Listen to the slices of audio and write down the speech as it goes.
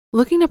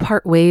Looking to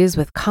part ways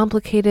with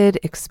complicated,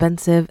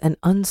 expensive, and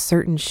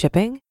uncertain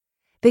shipping?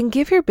 Then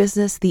give your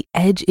business the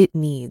edge it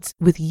needs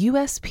with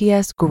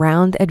USPS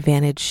Ground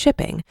Advantage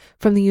shipping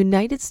from the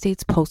United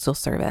States Postal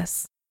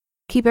Service.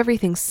 Keep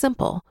everything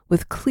simple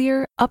with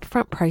clear,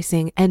 upfront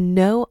pricing and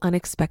no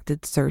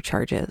unexpected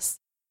surcharges.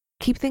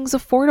 Keep things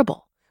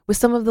affordable with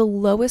some of the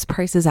lowest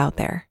prices out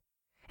there.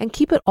 And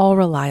keep it all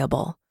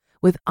reliable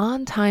with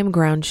on-time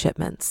ground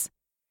shipments.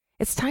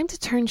 It's time to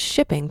turn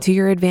shipping to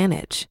your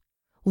advantage.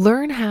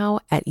 Learn how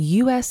at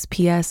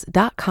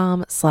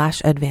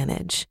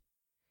USPS.com/advantage.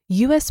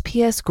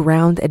 USPS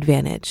Ground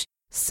Advantage.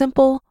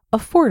 Simple,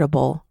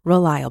 affordable,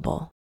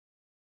 reliable.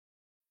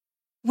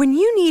 When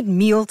you need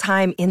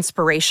mealtime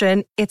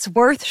inspiration, it's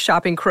worth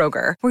shopping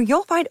Kroger, where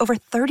you'll find over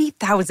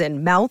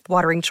 30,000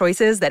 mouth-watering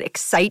choices that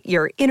excite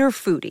your inner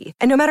foodie.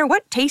 And no matter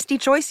what tasty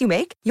choice you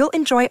make, you'll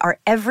enjoy our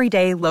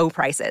everyday low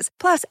prices,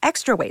 plus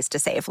extra ways to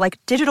save, like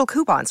digital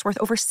coupons worth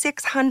over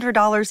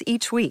 $600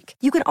 each week.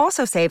 You can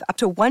also save up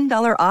to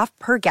 $1 off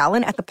per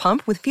gallon at the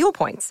pump with fuel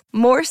points.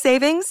 More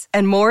savings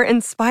and more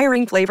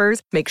inspiring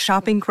flavors make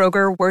shopping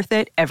Kroger worth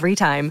it every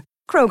time.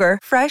 Kroger,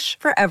 fresh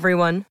for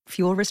everyone.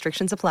 Fuel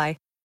restrictions apply.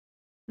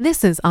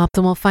 This is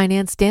Optimal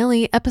Finance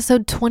Daily,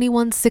 episode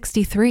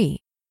 2163.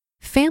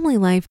 Family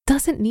life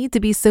doesn't need to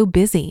be so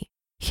busy.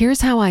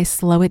 Here's how I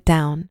slow it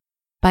down,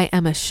 by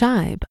Emma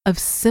Scheib of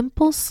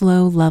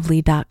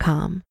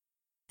SimpleSlowLovely.com.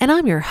 And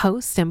I'm your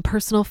host and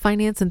personal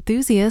finance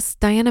enthusiast,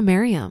 Diana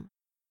Merriam.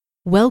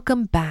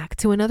 Welcome back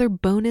to another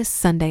bonus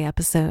Sunday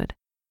episode.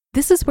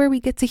 This is where we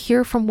get to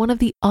hear from one of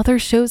the other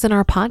shows in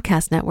our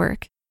podcast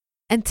network.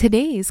 And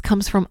today's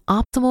comes from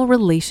Optimal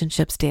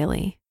Relationships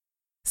Daily.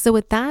 So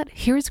with that,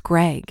 here's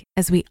Greg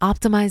as we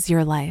optimize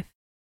your life.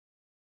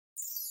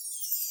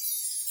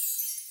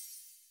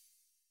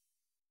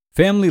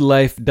 Family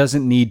life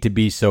doesn't need to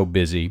be so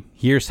busy.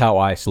 Here's how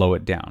I slow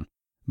it down.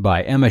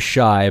 By Emma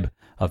Scheib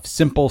of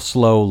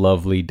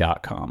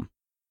SimpleSlowLovely.com.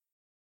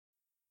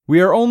 We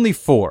are only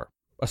 4,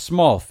 a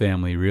small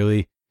family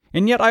really,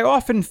 and yet I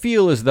often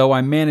feel as though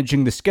I'm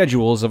managing the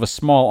schedules of a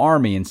small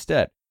army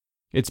instead.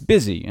 It's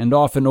busy and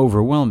often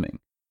overwhelming.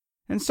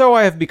 And so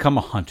I have become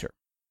a hunter,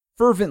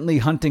 fervently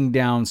hunting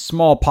down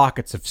small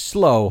pockets of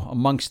slow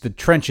amongst the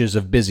trenches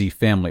of busy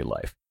family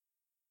life.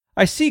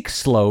 I seek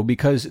slow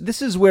because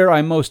this is where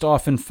I most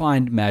often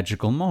find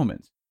magical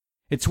moments.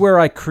 It's where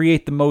I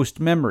create the most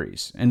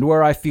memories and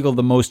where I feel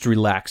the most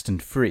relaxed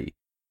and free.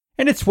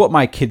 And it's what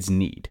my kids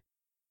need.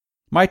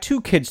 My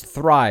 2 kids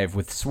thrive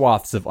with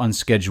swaths of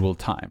unscheduled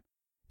time.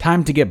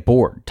 Time to get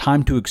bored,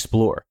 time to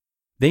explore.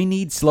 They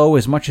need slow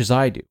as much as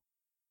I do.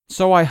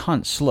 So I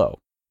hunt slow.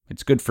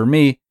 It's good for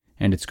me,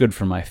 and it's good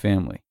for my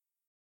family.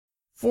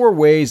 4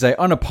 ways I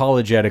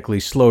unapologetically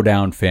slow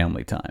down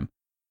family time.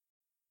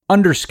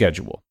 Under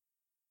schedule.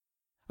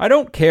 I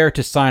don't care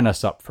to sign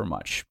us up for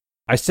much.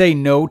 I say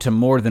no to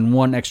more than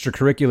 1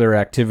 extracurricular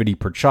activity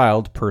per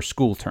child per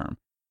school term.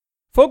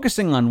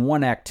 Focusing on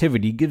one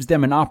activity gives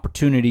them an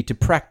opportunity to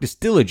practice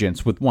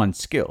diligence with one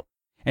skill,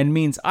 and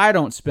means I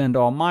don't spend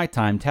all my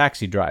time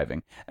taxi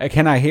driving.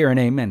 Can I hear an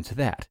amen to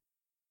that?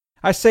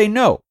 I say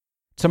no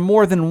to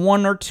more than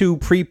 1 or 2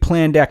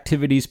 pre-planned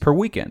activities per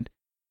weekend.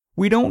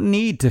 We don't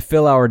need to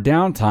fill our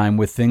downtime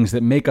with things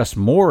that make us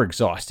more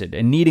exhausted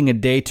and needing a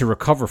day to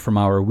recover from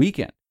our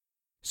weekend.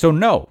 So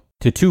no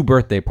to 2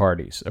 birthday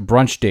parties, a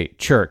brunch date,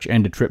 church,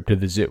 and a trip to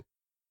the zoo.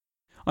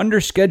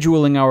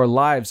 Underscheduling our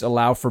lives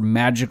allow for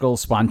magical,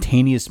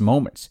 spontaneous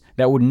moments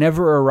that would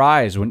never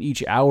arise when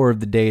each hour of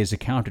the day is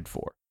accounted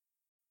for.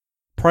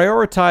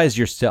 Prioritize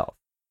yourself.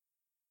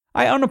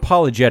 I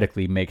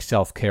unapologetically make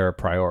self-care a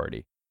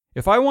priority.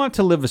 If I want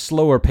to live a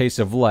slower pace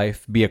of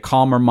life, be a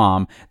calmer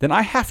mom, then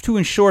I have to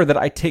ensure that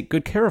I take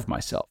good care of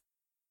myself.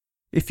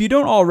 If you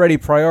don't already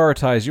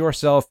prioritize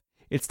yourself,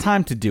 it's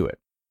time to do it.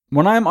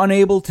 When I'm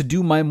unable to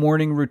do my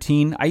morning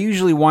routine, I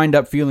usually wind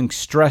up feeling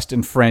stressed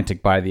and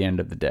frantic by the end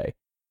of the day.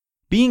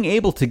 Being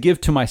able to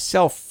give to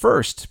myself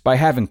first by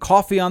having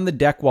coffee on the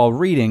deck while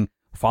reading,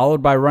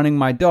 followed by running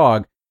my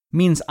dog,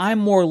 means I'm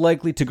more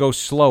likely to go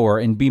slower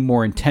and be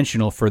more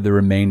intentional for the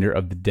remainder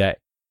of the day.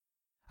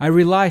 I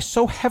rely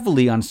so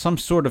heavily on some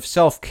sort of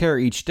self-care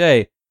each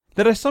day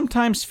that I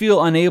sometimes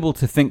feel unable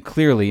to think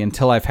clearly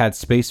until I've had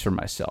space for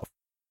myself.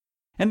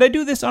 And I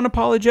do this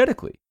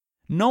unapologetically,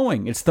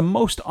 knowing it's the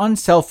most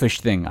unselfish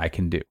thing I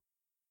can do.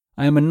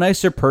 I am a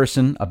nicer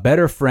person, a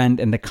better friend,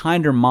 and a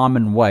kinder mom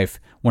and wife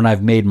when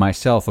I've made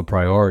myself a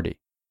priority.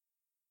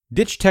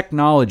 Ditch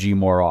technology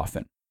more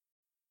often.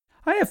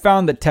 I have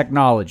found that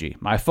technology,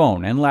 my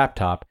phone and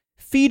laptop,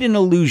 feed an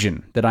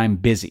illusion that I'm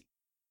busy.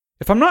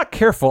 If I'm not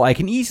careful, I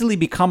can easily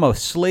become a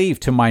slave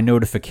to my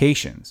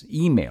notifications,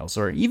 emails,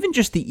 or even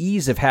just the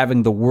ease of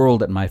having the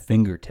world at my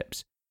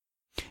fingertips.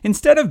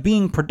 Instead of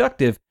being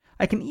productive,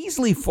 I can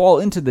easily fall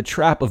into the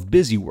trap of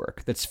busy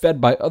work that's fed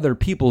by other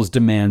people's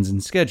demands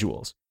and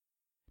schedules.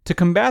 To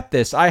combat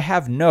this, I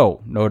have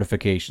no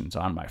notifications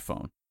on my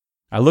phone.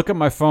 I look at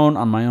my phone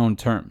on my own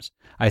terms.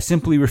 I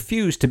simply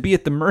refuse to be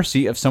at the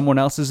mercy of someone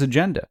else's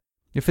agenda.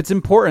 If it's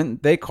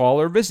important, they call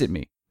or visit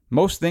me.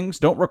 Most things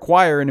don't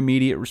require an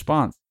immediate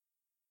response.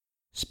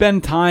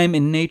 Spend time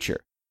in nature.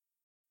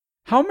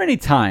 How many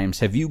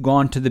times have you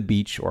gone to the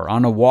beach or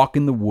on a walk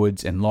in the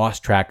woods and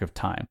lost track of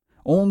time,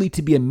 only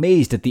to be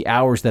amazed at the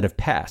hours that have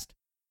passed?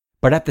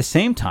 But at the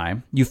same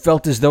time, you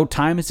felt as though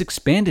time has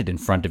expanded in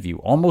front of you,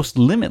 almost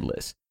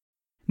limitless.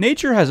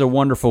 Nature has a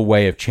wonderful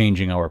way of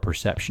changing our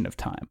perception of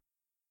time.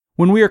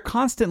 When we are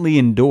constantly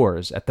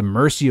indoors, at the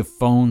mercy of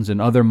phones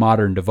and other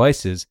modern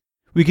devices,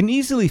 we can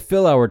easily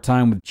fill our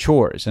time with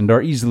chores and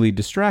are easily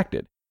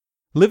distracted.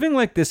 Living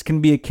like this can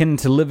be akin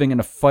to living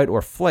in a fight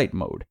or flight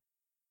mode.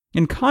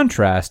 In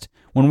contrast,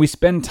 when we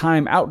spend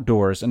time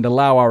outdoors and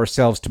allow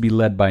ourselves to be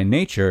led by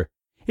nature,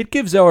 it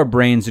gives our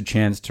brains a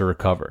chance to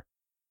recover.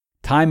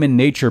 Time in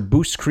nature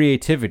boosts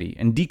creativity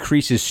and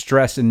decreases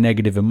stress and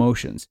negative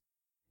emotions.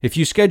 If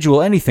you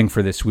schedule anything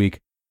for this week,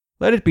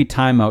 let it be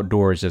time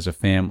outdoors as a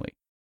family.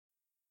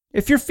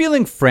 If you're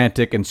feeling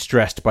frantic and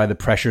stressed by the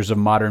pressures of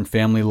modern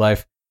family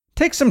life,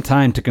 take some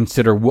time to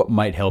consider what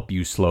might help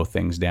you slow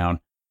things down.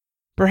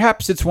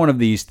 Perhaps it's one of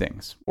these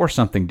things, or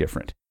something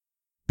different.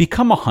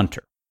 Become a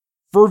hunter,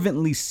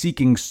 fervently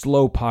seeking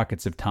slow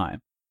pockets of time.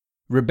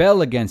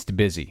 Rebel against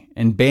busy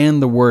and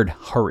ban the word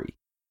hurry.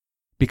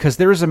 Because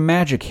there is a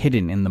magic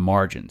hidden in the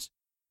margins,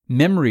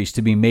 memories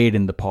to be made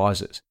in the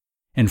pauses,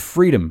 and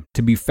freedom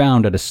to be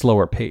found at a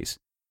slower pace.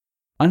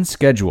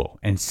 Unschedule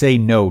and say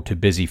no to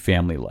busy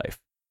family life.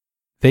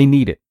 They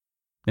need it,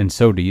 and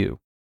so do you.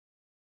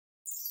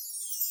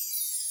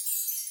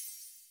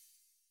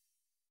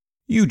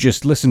 You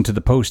just listened to the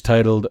post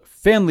titled,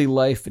 "Family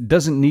Life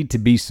Doesn't Need to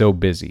Be So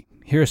Busy.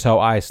 Here's How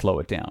I Slow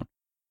It Down,"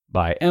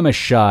 by Emma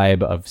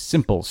Scheib of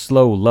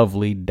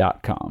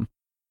SimpleSlowLovely.com.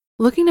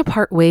 Looking to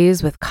part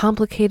ways with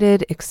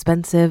complicated,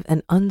 expensive,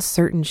 and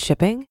uncertain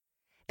shipping?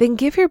 Then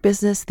give your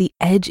business the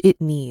edge it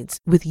needs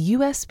with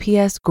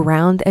USPS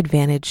Ground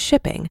Advantage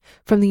shipping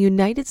from the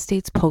United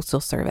States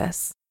Postal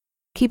Service.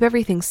 Keep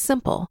everything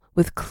simple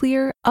with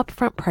clear,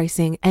 upfront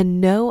pricing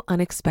and no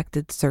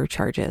unexpected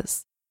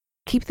surcharges.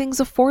 Keep things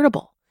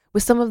affordable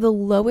with some of the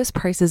lowest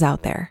prices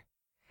out there.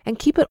 And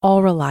keep it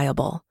all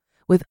reliable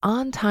with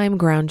on-time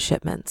ground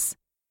shipments.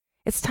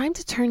 It's time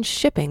to turn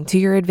shipping to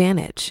your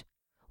advantage.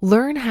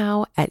 Learn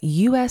how at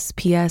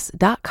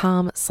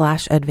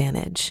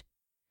USPS.com/advantage.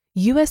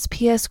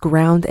 USPS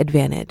Ground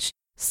Advantage.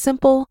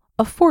 Simple,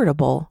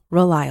 affordable,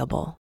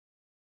 reliable.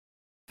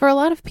 For a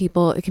lot of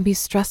people, it can be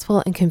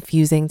stressful and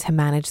confusing to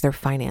manage their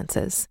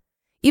finances.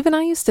 Even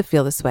I used to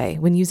feel this way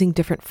when using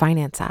different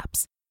finance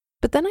apps.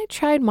 But then I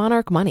tried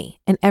Monarch Money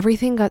and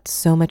everything got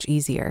so much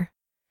easier.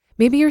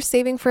 Maybe you're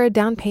saving for a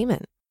down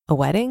payment, a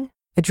wedding,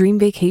 a dream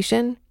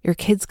vacation, your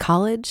kids'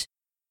 college.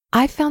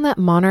 I found that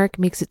Monarch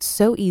makes it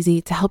so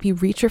easy to help you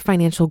reach your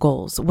financial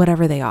goals,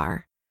 whatever they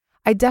are.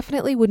 I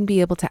definitely wouldn't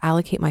be able to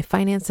allocate my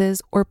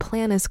finances or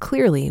plan as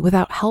clearly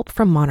without help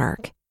from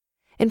Monarch.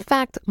 In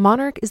fact,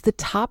 Monarch is the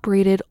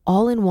top-rated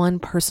all-in-one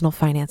personal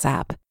finance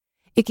app.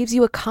 It gives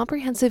you a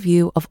comprehensive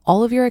view of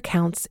all of your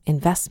accounts,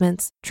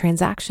 investments,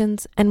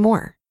 transactions, and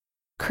more.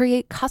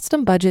 Create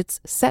custom budgets,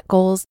 set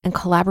goals, and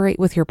collaborate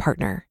with your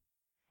partner.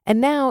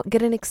 And now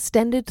get an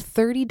extended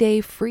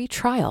 30-day free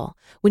trial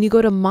when you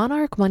go to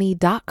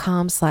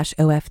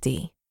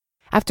monarchmoney.com/OFD.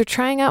 After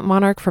trying out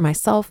Monarch for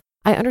myself,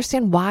 I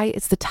understand why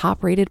it's the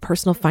top-rated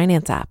personal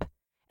finance app.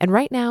 And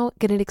right now,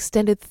 get an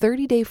extended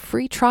 30-day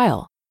free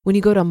trial when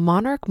you go to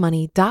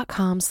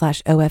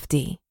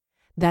monarchmoney.com/OFD.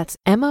 That's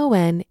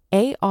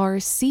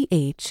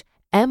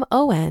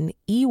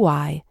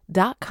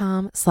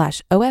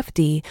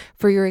monarchmoney.com/OFD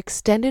for your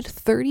extended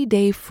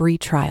 30-day free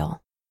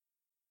trial.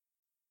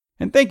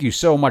 And thank you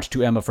so much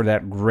to Emma for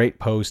that great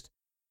post.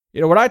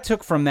 What I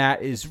took from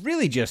that is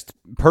really just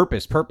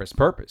purpose,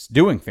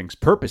 doing things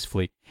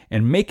purposefully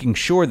and making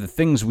sure the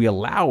things we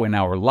allow in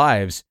our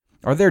lives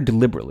are there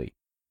deliberately.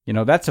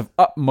 That's of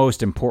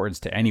utmost importance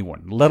to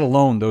anyone, let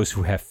alone those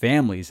who have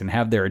families and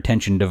have their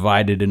attention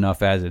divided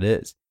enough as it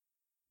is.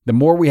 The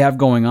more we have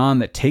going on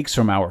that takes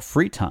from our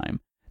free time,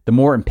 the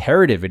more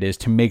imperative it is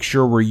to make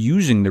sure we're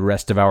using the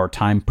rest of our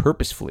time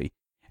purposefully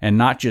and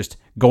not just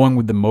going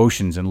with the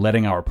motions and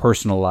letting our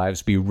personal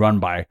lives be run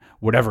by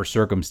whatever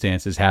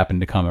circumstances happen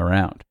to come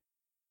around.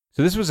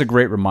 So this was a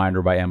great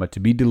reminder by Emma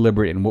to be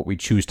deliberate in what we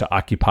choose to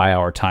occupy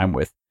our time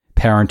with,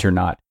 parent or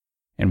not,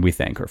 and we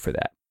thank her for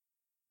that.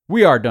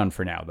 We are done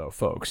for now, though,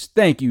 folks.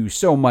 Thank you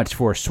so much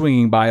for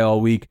swinging by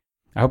all week.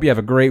 I hope you have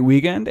a great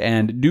weekend,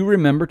 and do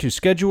remember to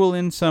schedule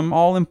in some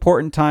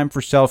all-important time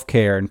for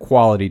self-care and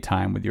quality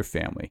time with your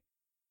family.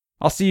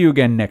 I'll see you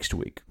again next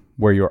week,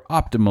 where your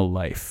optimal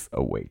life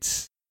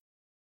awaits.